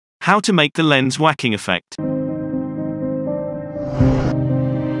How to make the lens whacking effect.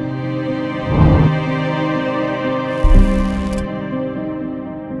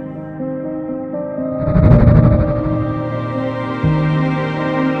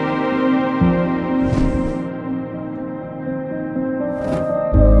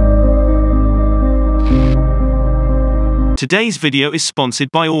 Today's video is sponsored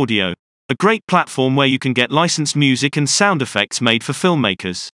by Audiio, a great platform where you can get licensed music and sound effects made for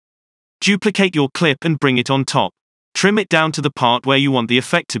filmmakers. Duplicate your clip and bring it on top. Trim it down to the part where you want the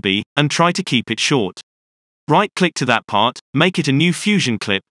effect to be, and try to keep it short. Right-click to that part, make it a new Fusion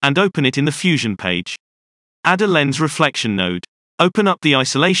clip, and open it in the Fusion page. Add a lens reflection node. Open up the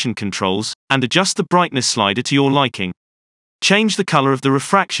isolation controls, and adjust the brightness slider to your liking. Change the color of the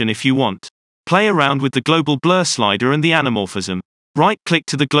refraction if you want. Play around with the global blur slider and the anamorphism. Right-click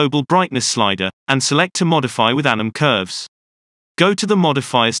to the global brightness slider, and select to modify with anim curves. Go to the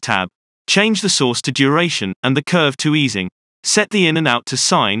Modifiers tab. Change the source to duration, and the curve to easing. Set the in and out to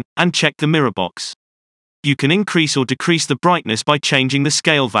sine, and check the mirror box. You can increase or decrease the brightness by changing the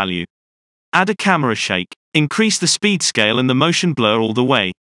scale value. Add a camera shake. Increase the speed scale and the motion blur all the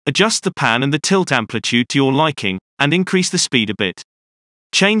way. Adjust the pan and the tilt amplitude to your liking, and increase the speed a bit.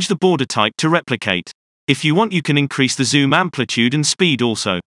 Change the border type to replicate. If you want, you can increase the zoom amplitude and speed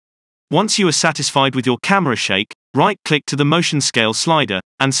also. Once you are satisfied with your camera shake, right-click to the motion scale slider,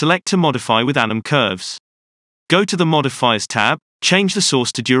 and select to modify with anim curves. Go to the Modifiers tab, change the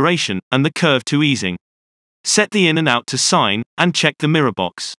source to duration, and the curve to easing. Set the in and out to sine, and check the mirror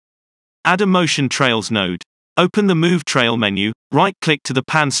box. Add a motion trails node. Open the Move Trail menu, right-click to the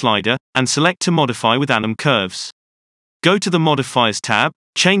pan slider, and select to modify with anim curves. Go to the Modifiers tab,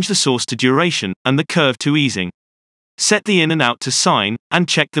 change the source to duration, and the curve to easing. Set the in and out to sine, and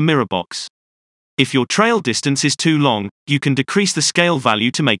check the mirror box. If your trail distance is too long, you can decrease the scale value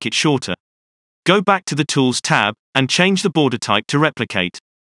to make it shorter. Go back to the Tools tab, and change the border type to replicate.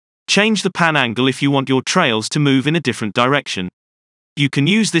 Change the pan angle if you want your trails to move in a different direction. You can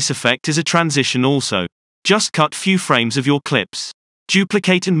use this effect as a transition also. Just cut few frames of your clips.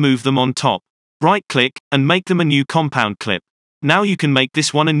 Duplicate and move them on top. Right-click, and make them a new compound clip. Now you can make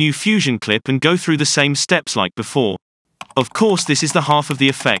this one a new Fusion clip and go through the same steps like before. Of course, this is the half of the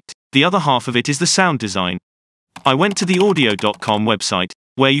effect, the other half of it is the sound design. I went to the audio.com website,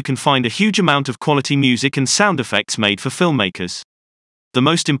 where you can find a huge amount of quality music and sound effects made for filmmakers. The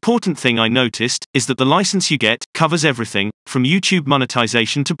most important thing I noticed is that the license you get covers everything, from YouTube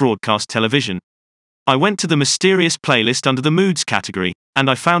monetization to broadcast television. I went to the mysterious playlist under the Moods category, and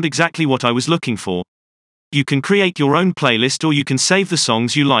I found exactly what I was looking for. You can create your own playlist, or you can save the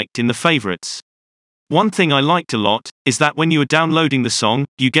songs you liked in the favorites. One thing I liked a lot is that when you are downloading the song,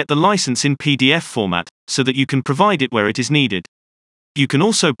 you get the license in PDF format, so that you can provide it where it is needed. You can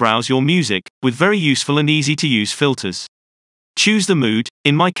also browse your music with very useful and easy to use filters. Choose the mood.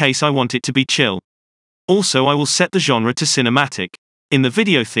 In my case, I want it to be chill. Also, I will set the genre to cinematic. In the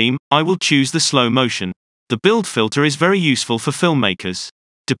video theme, I will choose the slow motion. The build filter is very useful for filmmakers.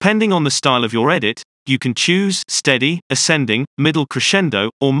 Depending on the style of your edit, you can choose steady, ascending, middle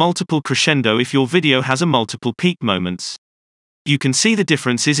crescendo, or multiple crescendo if your video has a multiple peak moments. You can see the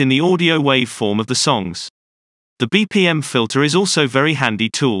differences in the audio waveform of the songs. The Bpm filter is also very handy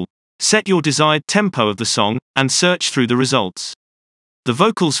tool. Set your desired tempo of the song, and search through the results. The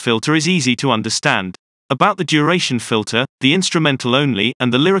vocals filter is easy to understand. About the duration filter, the instrumental only,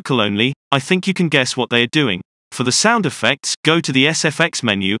 and the lyrical only, I think you can guess what they are doing. For the sound effects, go to the SFX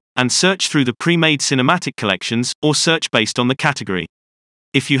menu, and search through the pre-made cinematic collections, or search based on the category.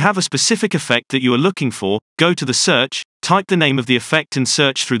 If you have a specific effect that you are looking for, go to the search, type the name of the effect and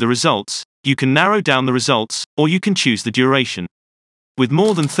search through the results. You can narrow down the results, or you can choose the duration. With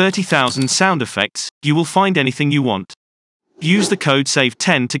more than 30,000 sound effects, you will find anything you want. Use the code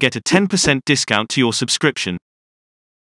SAVE10 to get a 10% discount to your subscription.